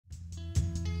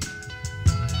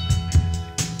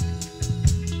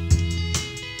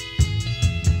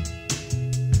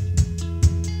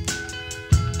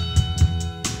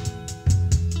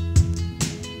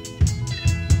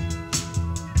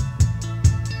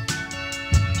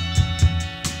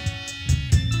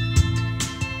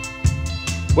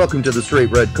Welcome to the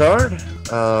Straight Red Card.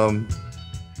 I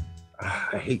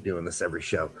hate doing this every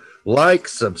show. Like,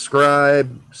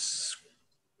 subscribe.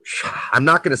 I'm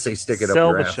not going to say stick it up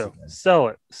your ass. Show. Sell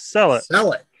it. Sell it.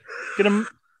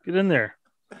 Get in there.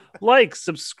 Like,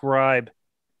 subscribe,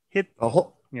 hit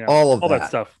all all that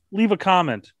stuff. Leave a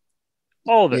comment.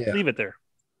 All of it. Yeah. Leave it there.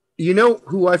 You know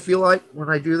who I feel like when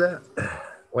I do that?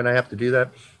 When I have to do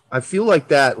that? I feel like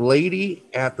that lady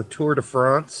at the Tour de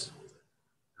France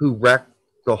who wrecked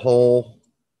the whole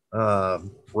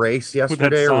race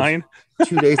yesterday or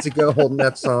 2 days ago holding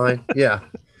that sign. Yeah.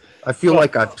 I feel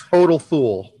like a total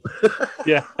fool.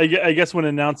 Yeah. I guess when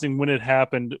announcing when it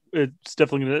happened, it's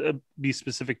definitely going to be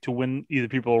specific to when either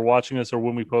people are watching us or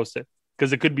when we post it.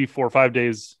 Because it could be 4 or 5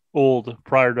 days old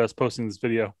prior to us posting this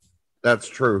video. That's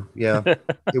true. Yeah,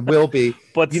 it will be.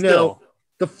 But you know,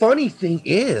 the funny thing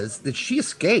is that she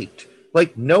escaped.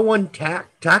 Like, no one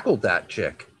tackled that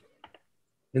chick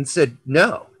and said,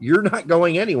 no, you're not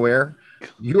going anywhere.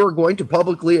 You are going to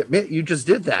publicly admit you just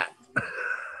did that.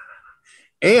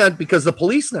 And because the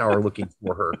police now are looking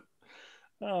for her.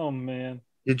 Oh, man.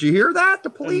 Did you hear that? The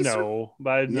police? No,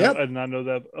 but I did not know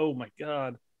that. Oh, my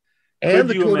God. And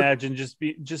could you imagine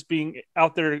just being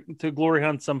out there to glory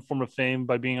hunt some form of fame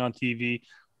by being on TV,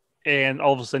 and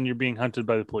all of a sudden you're being hunted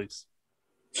by the police?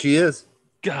 She is.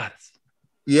 God.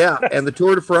 Yeah, and the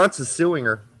Tour de France is suing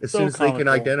her as soon as they can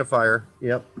identify her.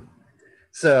 Yep.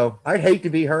 So I'd hate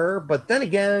to be her, but then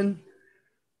again,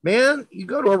 man, you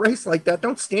go to a race like that,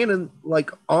 don't stand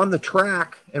on the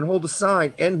track and hold a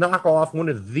sign and knock off one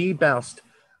of the best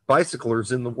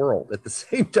bicyclers in the world at the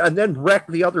same time, then wreck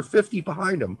the other 50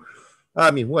 behind them. I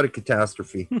mean, what a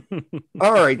catastrophe.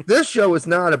 All right, this show is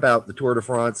not about the Tour de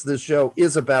France. This show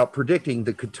is about predicting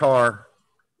the Qatar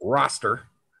roster,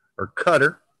 or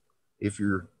Qatar, if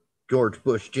you're George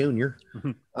Bush Jr.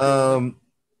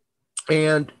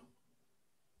 And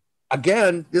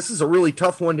again, this is a really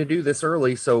tough one to do this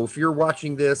early. So if you're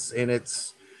watching this and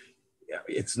it's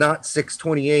not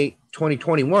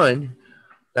 6/28/2021,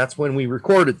 that's when we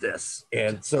recorded this.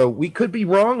 And so we could be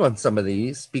wrong on some of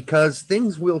these because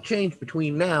things will change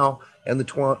between now and the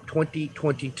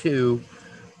 2022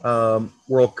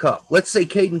 World Cup. Let's say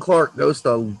Caden Clark goes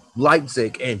to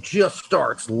Leipzig and just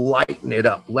starts lighting it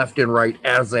up left and right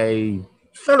as a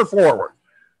center forward.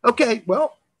 Okay,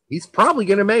 well, he's probably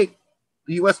going to make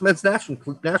the U.S. men's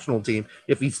national team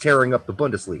if he's tearing up the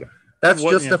Bundesliga. That's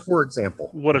for example.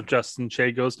 What if Justin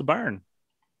Che goes to Bayern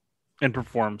and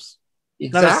performs?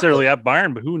 Exactly. Not necessarily at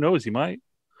Bayern, but who knows? He might.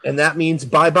 And that means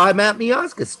bye-bye Matt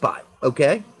Miazga's spot.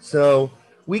 Okay? So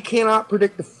we cannot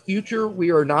predict the future. We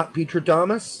are not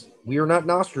Petradamus. We are not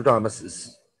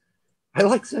Nostradamuses. I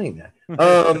like saying that.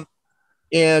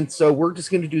 And so we're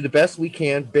just going to do the best we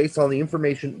can based on the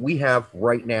information we have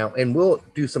right now, and we'll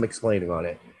do some explaining on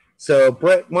it. So,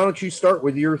 Brett, why don't you start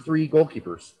with your 3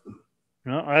 goalkeepers?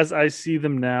 Well, as I see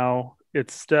them now,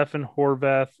 it's Stefan,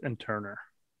 Horvath, and Turner.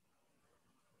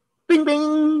 Bing,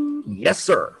 bing. Yes,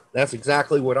 sir. That's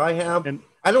exactly what I have. And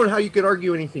I don't know how you could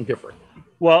argue anything different.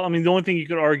 Well, I mean, the only thing you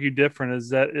could argue different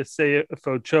is that if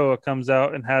Ochoa comes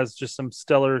out and has just some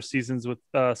stellar seasons with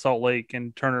Salt Lake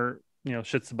and Turner,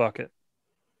 shits the bucket.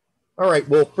 All right.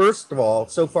 Well, first of all,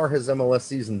 so far his MLS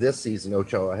season this season,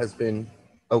 Ochoa has been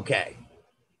okay.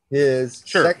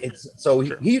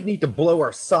 He'd need to blow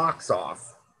our socks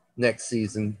off next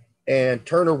season, and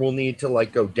Turner will need to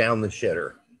go down the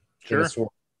shitter. Sure.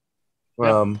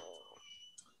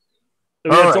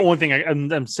 That's the only thing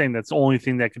I'm saying. That's the only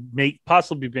thing that could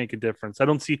possibly make a difference. I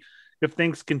don't see, if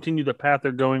things continue the path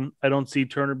they're going, I don't see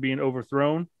Turner being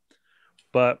overthrown,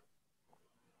 but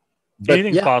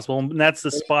anything's possible, and that's the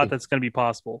spot that's going to be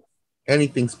possible.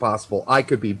 Anything's possible. I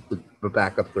could be the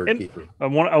backup third keeper. I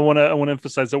want to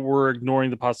emphasize that we're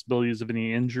ignoring the possibilities of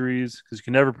any injuries because you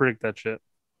can never predict that shit.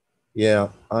 Yeah,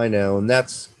 I know, and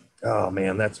that's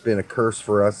been a curse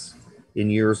for us in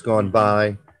years gone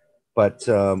by, but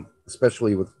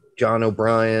especially with John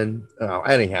O'Brien.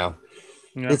 Anyhow,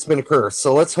 It's been a curse.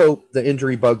 So let's hope the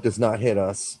injury bug does not hit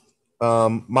us.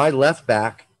 My left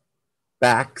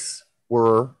backs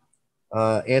were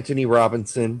Anthony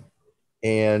Robinson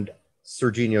and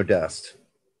Serginho Dest.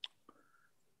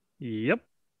 Yep.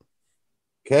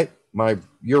 Okay,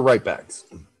 your right backs.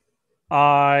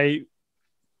 I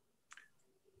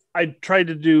tried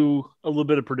to do a little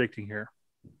bit of predicting here.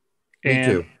 Me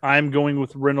too. I'm going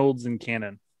with Reynolds and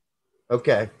Cannon.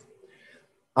 Okay.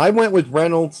 I went with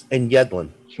Reynolds and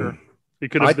Yedlin. Sure. It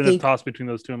could have been a toss between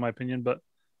those two, in my opinion, but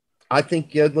I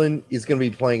think Yedlin is going to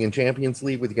be playing in Champions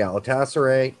League with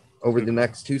Galatasaray over the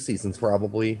next 2 seasons,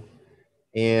 probably.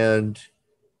 And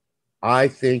I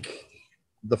think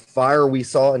the fire we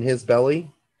saw in his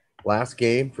belly last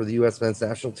game for the U.S. men's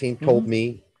national team told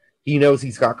me he knows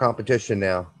he's got competition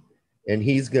now, and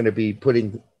he's going to be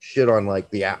putting shit on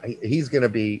he's going to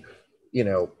be,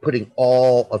 putting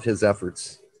all of his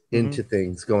efforts into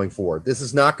things going forward. This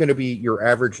is not going to be your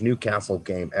average Newcastle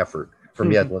game effort from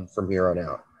Yedlin from here on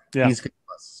out. Yeah. He's going to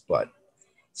bust his butt.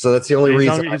 So that's the only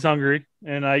reason. He's hungry,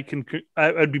 and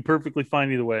I'd be perfectly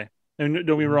fine either way. And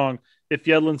don't be wrong, if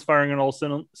Yedlin's firing on all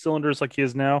cylinders like he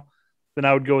is now, then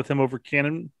I would go with him over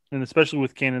Cannon, and especially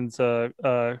with Cannon's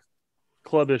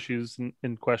club issues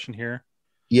in question here.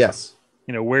 Yes.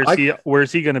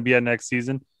 Where's he going to be at next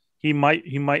season? He might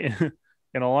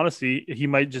in all honesty, he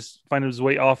might just find his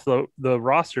way off the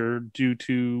roster due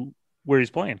to where he's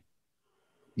playing.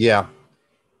 Yeah.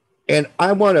 And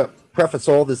I want to preface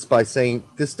all this by saying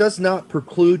this does not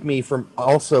preclude me from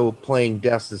also playing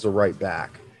Dest as a right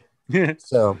back.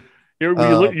 So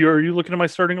are you looking at my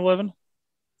starting 11?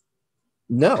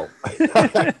 No.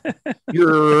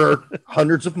 You're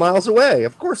hundreds of miles away.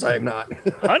 Of course I am not.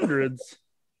 Hundreds?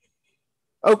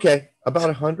 Okay. About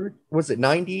 100? Was it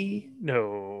 90?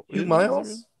 No. 2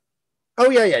 miles? Oh,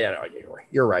 yeah. No,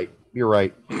 you're right. You're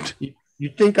right. You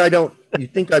think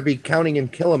I'd be counting in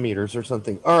kilometers or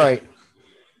something. All right.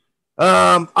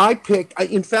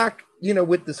 In fact,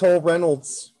 with this whole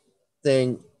Reynolds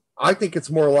thing, I think it's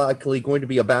more likely going to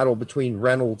be a battle between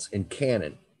Reynolds and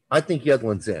Cannon. I think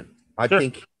Yedlin's in. I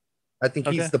think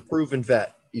he's the proven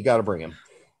vet. You got to bring him.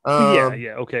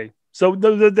 Okay. So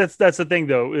that's the thing,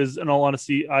 though, is in all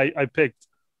honesty, I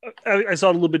saw it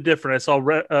a little bit different. I saw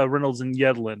Reynolds and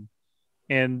Yedlin.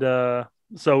 And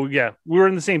so, yeah, we were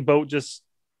in the same boat, just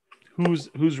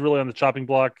who's really on the chopping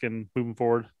block and moving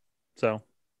forward. So,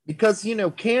 because,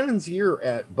 Cannon's year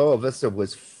at Boa Vista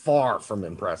was far from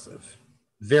impressive,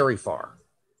 very far.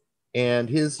 And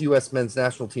his U.S. men's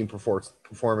national team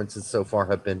performances so far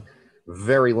have been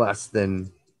very less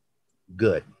than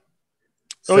good.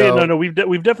 No, we've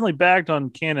definitely bagged on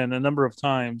Cannon a number of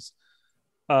times,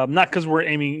 not because we're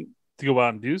aiming to go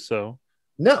out and do so,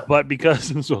 no, but because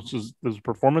those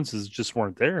performances just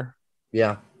weren't there.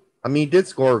 Yeah, I mean, he did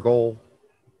score a goal.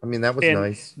 I mean, that was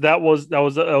nice. That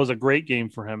was a great game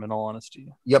for him, in all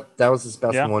honesty. Yep, that was his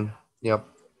best one. Yep.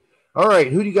 All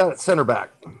right, who do you got at center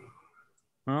back?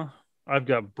 I've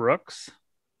got Brooks.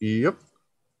 Yep.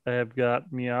 I've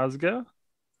got Miazga.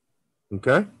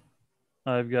 Okay.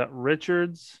 I've got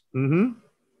Richards. Mm-hmm.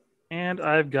 And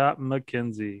I've got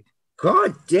McKenzie.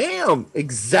 God damn.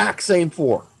 Exact same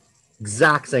four.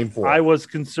 I was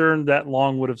concerned that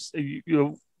Long would have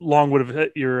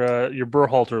hit your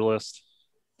Berhalter list.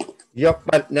 Yep,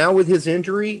 but now with his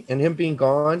injury and him being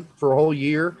gone for a whole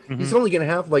year, he's only going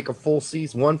to have like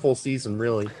one full season,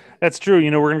 really. That's true.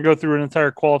 We're going to go through an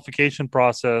entire qualification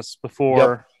process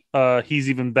before he's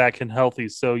even back and healthy.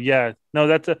 So, yeah, no,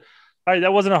 that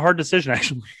wasn't a hard decision,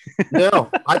 actually.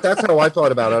 No, that's how I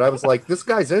thought about it. I was like, this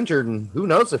guy's injured, and who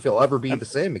knows if he'll ever be the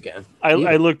same again.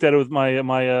 I looked at it with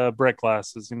my Brett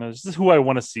glasses. This is who I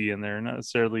want to see in there, not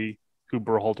necessarily who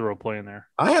Berhalter will play in there.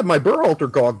 I have my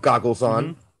Berhalter goggles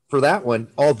on for that one,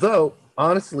 although,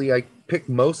 honestly, I picked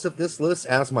most of this list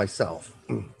as myself.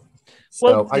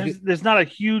 So there's not a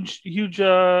huge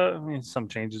some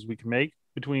changes we can make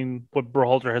between what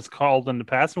Berhalter has called in the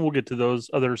past, and we'll get to those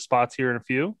other spots here in a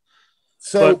few.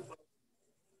 So,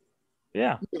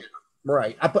 yeah.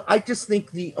 Right. I just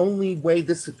think the only way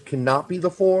this cannot be the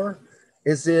four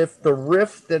is if the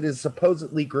rift that is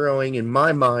supposedly growing in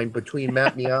my mind between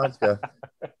Matt Miazga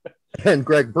and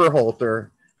Gregg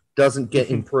Berhalter doesn't get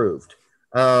improved.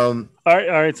 All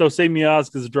right. So say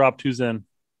Miazga's dropped, who's in?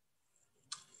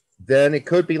 Then it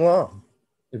could be Long.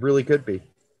 It really could be.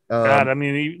 God, I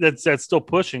mean, that's still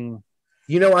pushing.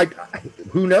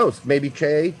 Who knows? Maybe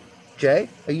Che a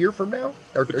year from now?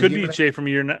 Or it could be Che from a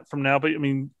year from now, but I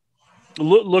mean,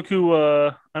 look who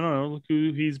I don't know. Look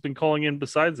who he's been calling in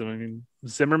besides him. I mean,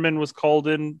 Zimmerman was called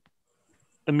in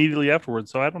immediately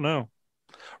afterwards, so I don't know.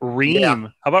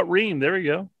 Ream, How about Ream? There we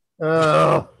go.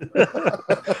 Oh,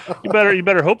 you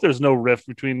better hope there's no rift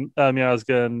between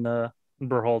Miazga and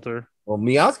Berhalter. Well,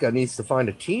 Miazga needs to find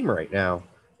a team right now.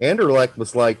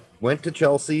 Anderlecht went to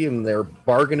Chelsea and they're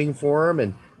bargaining for him,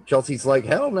 and Chelsea's like,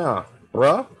 hell no,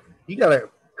 bruh. You gotta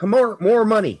come on, more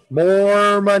money.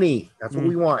 That's what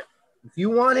we want. If you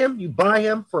want him, you buy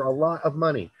him for a lot of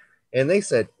money. And they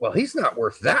said, well, he's not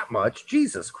worth that much.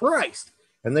 Jesus Christ.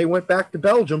 And they went back to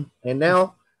Belgium, and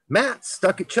now Matt's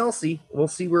stuck at Chelsea. We'll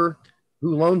see who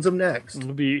loans him next.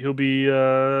 He'll be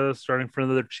starting for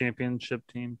another championship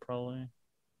team probably.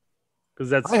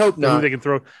 Because I hope not. They can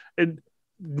throw. And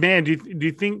man, do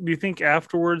you think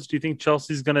afterwards? Do you think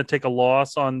Chelsea's going to take a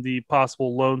loss on the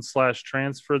possible loan /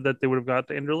 transfer that they would have got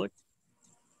to Anderlecht?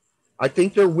 I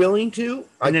think they're willing to.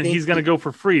 And then he's going to go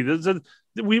for free.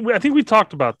 I think we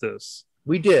talked about this.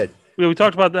 We did. We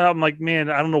talked about that. I'm like, man,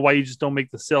 I don't know why you just don't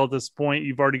make the sale at this point.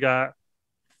 You've already got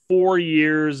 4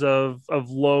 years of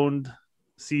loaned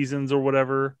seasons or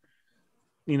whatever.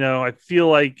 I feel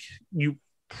like you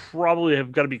probably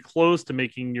have got to be close to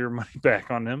making your money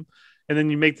back on him. And then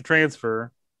you make the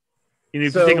transfer. If you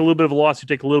take a little bit of a loss, you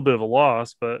take a little bit of a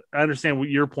loss. But I understand what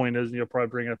your point is, and you'll probably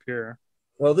bring it up here.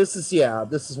 Well, this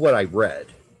is what I read.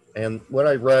 And what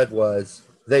I read was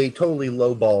they totally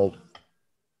lowballed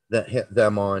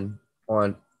them on.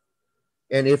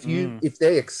 And if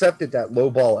they accepted that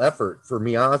lowball effort for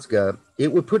Miazga,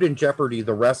 it would put in jeopardy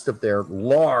the rest of their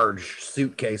large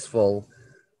suitcase full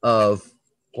of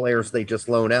players they just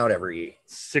loan out every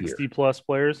 60 plus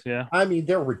players. Yeah. I mean,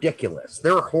 they're ridiculous.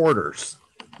 They're hoarders.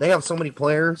 They have so many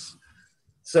players.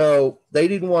 So they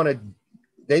didn't want to,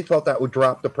 they thought that would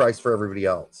drop the price for everybody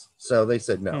else. So they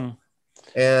said no.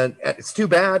 And it's too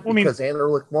bad because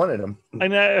Anderlecht wanted him.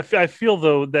 And I feel,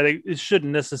 though, that it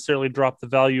shouldn't necessarily drop the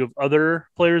value of other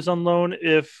players on loan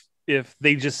if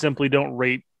they just simply don't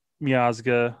rate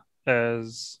Miazga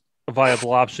as a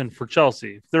viable option for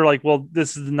Chelsea. If they're like, well,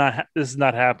 this is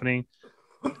not happening.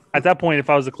 At that point, if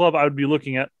I was a club, I would be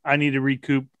looking at, I need to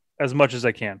recoup as much as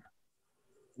I can.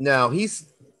 Now, he's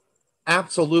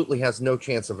absolutely has no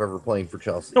chance of ever playing for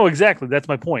Chelsea. No, exactly. That's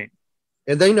my point.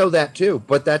 And they know that too,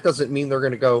 but that doesn't mean they're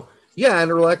going to go, yeah,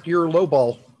 Anderlecht, your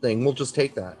lowball thing. We'll just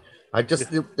take that.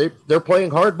 They're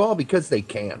playing hardball because they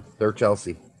can. They're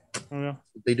Chelsea. Yeah.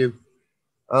 They do.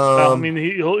 I mean,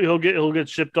 he'll get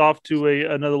shipped off to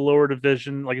another lower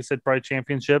division, like I said, probably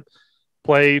championship,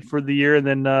 play for the year, and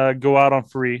then go out on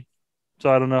free. So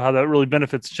I don't know how that really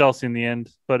benefits Chelsea in the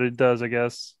end, but it does, I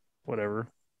guess. Whatever.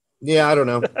 Yeah, I don't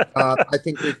know.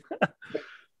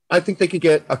 I think they could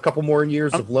get a couple more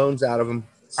years of loans out of him.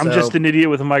 So. I'm just an idiot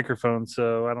with a microphone,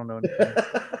 so I don't know anything.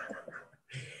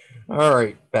 All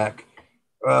right, back.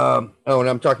 And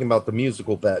I'm talking about the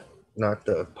musical bet, not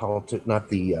the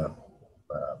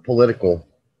political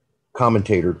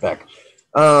commentator back.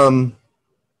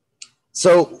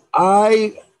 So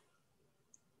I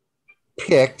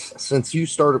picked, since you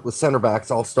started with center backs,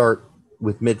 I'll start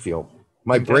with midfield.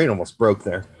 My brain almost broke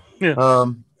there. Yeah.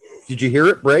 Did you hear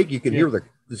it, Gregg? You could hear the.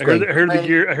 I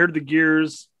heard the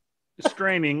gears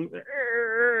straining.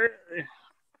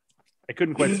 I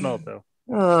couldn't quite smell it though.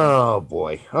 Oh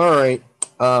boy! All right,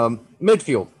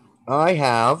 midfield. I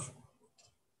have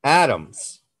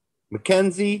Adams,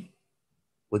 McKenzie,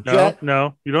 Leggett.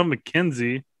 No, you don't have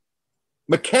McKenzie.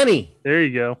 McKennie. There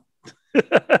you go.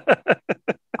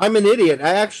 I'm an idiot.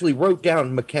 I actually wrote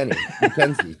down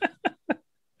McKenzie.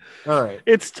 All right,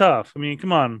 it's tough. I mean,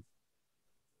 come on.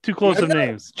 Too close of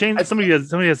names. Somebody has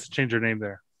to change their name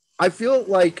there. I feel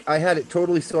like I had it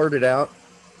totally sorted out,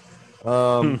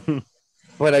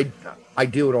 but I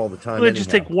do it all the time. Just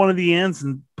take one of the ends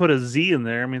and put a Z in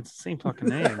there. I mean, it's the same fucking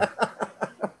name.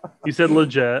 You said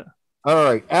Leggett. All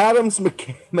right, Adams,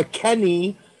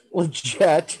 McKennie,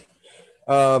 Leggett,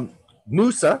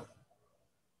 Musa,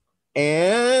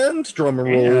 and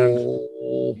drumroll.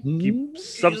 Keep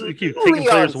taking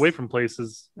players away from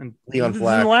places. And Leon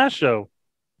Flack. In the last show.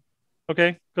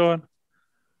 Okay, go on.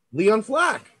 Leon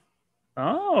Flack.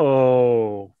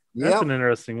 Oh, that's an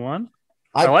interesting one.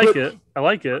 I like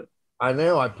it. I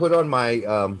know. I put on my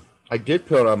I did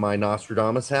put on my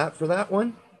Nostradamus hat for that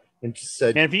one, and just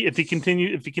said, and if he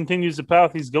continues the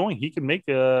path he's going, he can make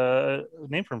a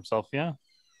name for himself. Yeah,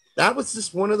 that was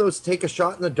just one of those take a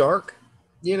shot in the dark,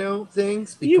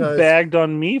 things. Because you bagged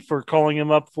on me for calling him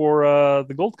up for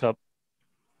the Gold Cup.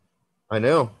 I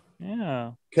know.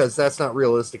 Yeah, because that's not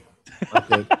realistic. I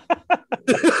think.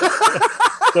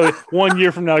 So 1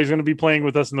 year from now, he's going to be playing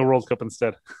with us in the World Cup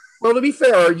instead. Well, to be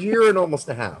fair, a year and almost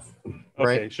a half.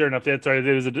 Right? Okay, sure enough. That's right.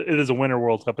 It is a Winter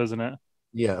World Cup, isn't it?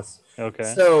 Yes. Okay.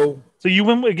 So you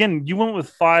went with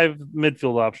 5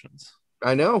 midfield options.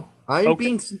 I know. I'm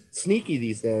being sneaky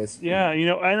these days. Yeah,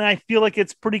 and I feel like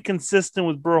it's pretty consistent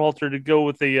with Berhalter to go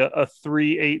with a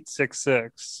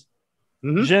 3-8-6-6.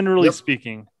 Generally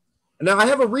speaking. Now I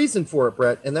have a reason for it,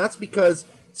 Brett, and that's because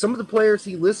some of the players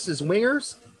he lists as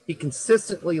wingers, he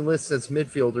consistently lists as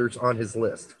midfielders on his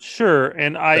list. Sure,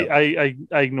 and I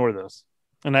ignore those,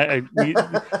 and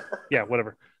yeah,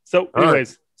 whatever. So,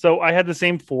 anyways, so I had the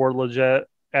same 4: Leggett,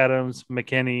 Adams,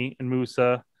 McKennie, and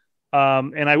Musa.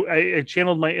 And I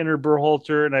channeled my inner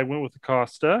Berhalter, and I went with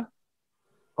Acosta.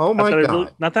 Oh my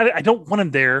God! Not that I don't want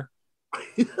him there.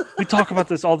 We talk about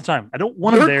this all the time. I don't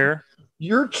want him there.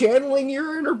 You're channeling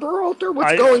your inner Berhalter?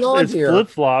 What's going on here? It's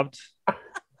flip-flopped.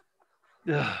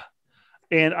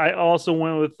 And I also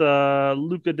went with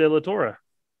Luca De La Torre.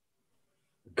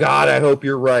 God, I hope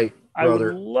you're right,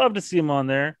 brother. I would love to see him on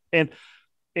there, and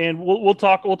we'll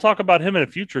talk about him in a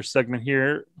future segment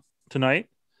here tonight.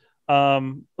 At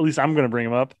least I'm going to bring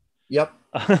him up. Yep.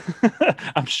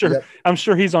 I'm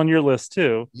sure he's on your list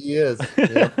too. He is.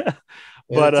 Yep.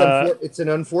 But it's an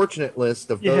unfortunate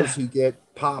list of those who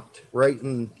get popped right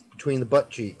in between the butt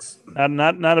cheeks.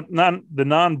 Not the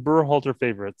non-Berhalter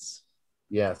favorites.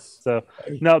 Yes. So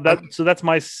that's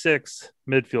my 6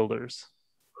 midfielders.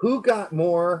 Who got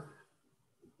more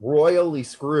royally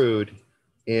screwed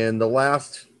in the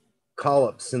last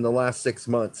call-ups in the last 6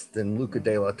 months than Luca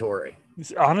De La Torre?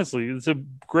 Honestly, it's a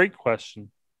great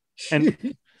question,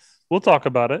 and we'll talk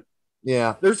about it.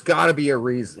 Yeah, there's got to be a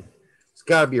reason. There's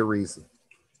got to be a reason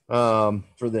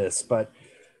for this, but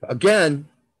again,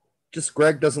 just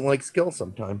Gregg doesn't like skill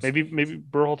sometimes. Maybe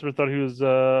Berhalter thought he was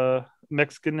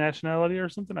Mexican nationality or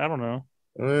something. I don't know.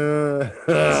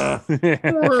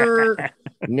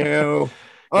 No.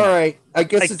 All right. I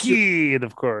guess it's kid,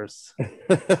 of course.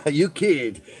 You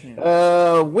kid.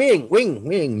 Yeah.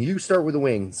 Wing. You start with the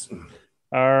wings.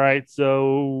 All right.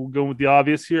 So going with the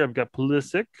obvious here, I've got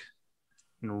Pulisic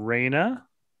and Reyna.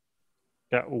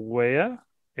 Got Weah,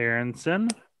 Aronson.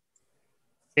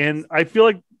 And I feel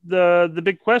like the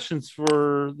big questions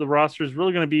for the roster is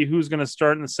really going to be who's going to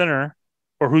start in the center,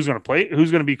 or who's going to play,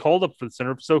 who's going to be called up for the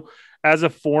center. So as a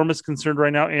form is concerned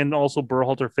right now, and also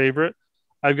Berhalter favorite,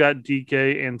 I've got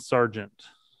DK and Sargent.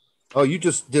 Oh, you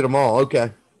just did them all.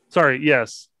 Okay. Sorry.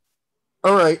 Yes.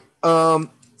 All right.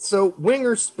 So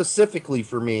wingers specifically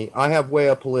for me, I have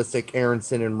Weah, Pulisic,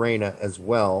 Aronson, and Reyna as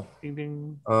well. Ding,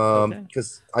 ding.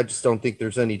 Because I just don't think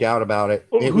there's any doubt about it.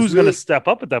 Well, who's going to step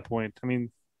up at that point? I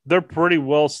mean, they're pretty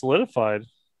well solidified.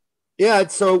 Yeah.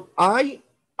 So I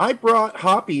brought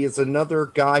Hoppy as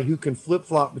another guy who can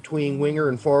flip-flop between winger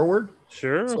and forward.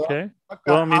 Sure. So okay.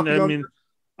 Well, I mean,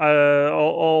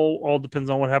 all depends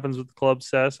on what happens with the club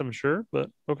status, I'm sure, but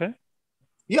okay.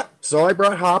 Yeah. So I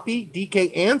brought Hoppy,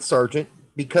 DK, and Sargent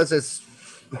because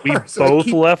we both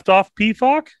left off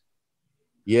PFOC.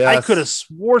 Yeah. I could have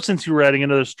swore since you were adding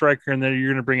another striker and then you're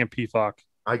going to bring in PFOC.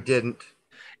 I didn't.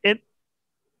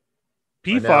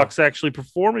 PFOC's actually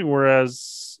performing,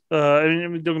 whereas I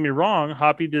mean, don't get me wrong,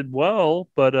 Hoppy did well,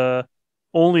 but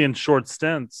only in short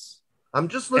stints. I'm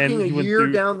just looking a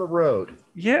year down the road.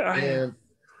 Yeah. And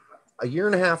a year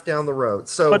and a half down the road.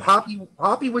 So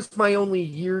Hoppy was my only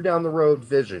year down the road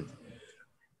vision.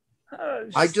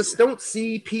 I just don't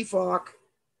see PFOC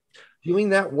doing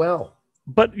that well.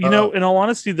 But you know, in all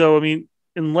honesty, though, I mean,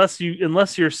 unless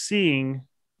you're seeing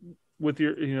with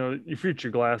your future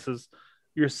glasses,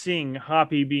 you're seeing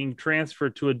Hoppy being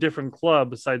transferred to a different club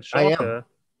besides Schalke.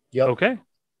 Yep. Okay.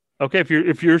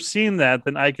 If you're seeing that,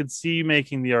 then I could see you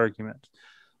making the argument.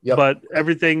 Yep. But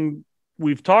everything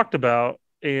we've talked about,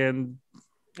 and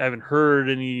I haven't heard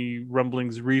any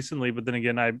rumblings recently, but then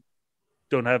again, I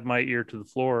don't have my ear to the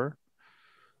floor.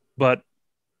 But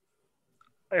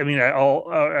I mean,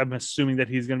 I'm assuming that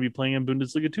he's going to be playing in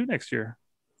Bundesliga 2 next year.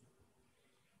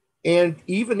 And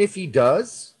even if he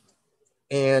does,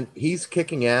 and he's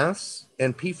kicking ass,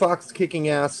 and PFOC's kicking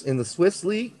ass in the Swiss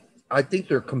league, I think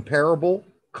they're comparable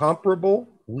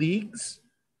leagues.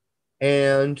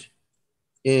 And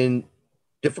in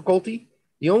difficulty,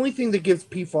 the only thing that gives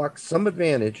PFOC some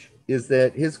advantage is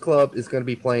that his club is going to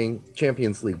be playing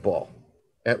Champions League ball,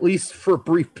 at least for a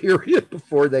brief period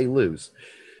before they lose.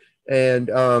 And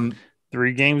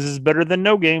 3 games is better than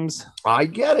no games. I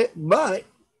get it, but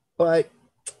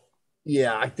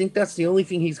yeah, I think that's the only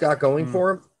thing he's got going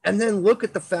for him. And then look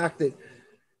at the fact that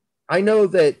I know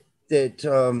that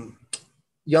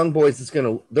Young Boys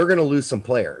they're gonna lose some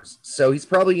players, so he's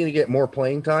probably gonna get more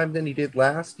playing time than he did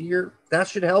last year. That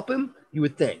should help him, you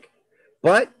would think.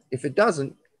 But if it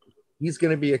doesn't, he's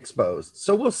gonna be exposed.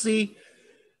 So we'll see.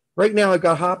 Right now, I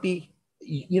got Hoppy.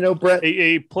 You know, Brett,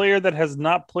 a player that has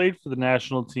not played for the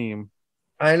national team.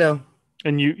 I know,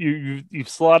 and you've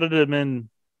slotted him in.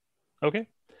 Okay,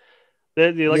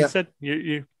 I said,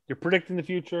 you're predicting the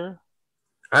future.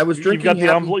 I was drinking.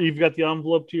 You've got the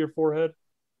envelope to your forehead.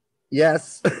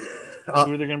 Yes. Who are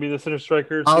they going to be the center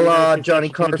strikers? Johnny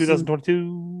Carson.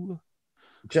 2022.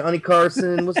 Johnny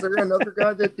Carson. Was there another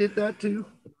guy that did that too?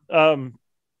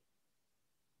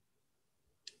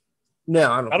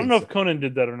 No, I don't know if Conan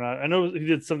did that or not. I know he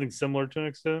did something similar to an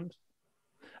extent.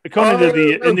 Conan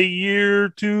did in the year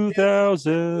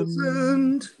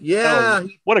 2000. Yeah.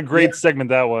 What a great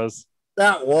segment that was.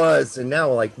 That was, and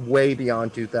now like way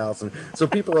beyond 2000. So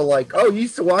people are like, "Oh, you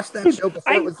used to watch that show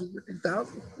before it was the year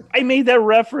 2000." I made that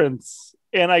reference,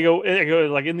 and I go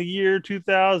like in the year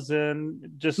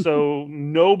 2000, just so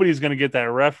nobody's going to get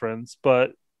that reference.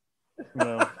 But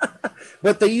No.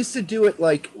 But they used to do it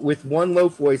like with one low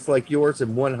voice like yours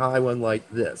and one high one like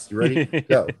this. You ready?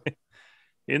 Go.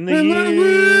 In the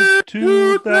year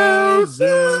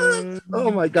 2000.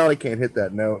 Oh my God, I can't hit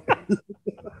that note.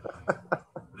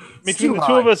 Between the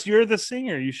two of us, you're the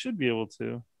singer. You should be able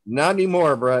to. Not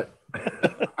anymore, Brett.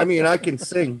 I mean, I can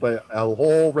sing, but a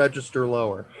whole register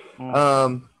lower.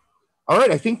 All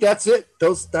right, I think that's it.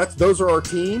 Those are our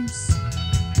teams.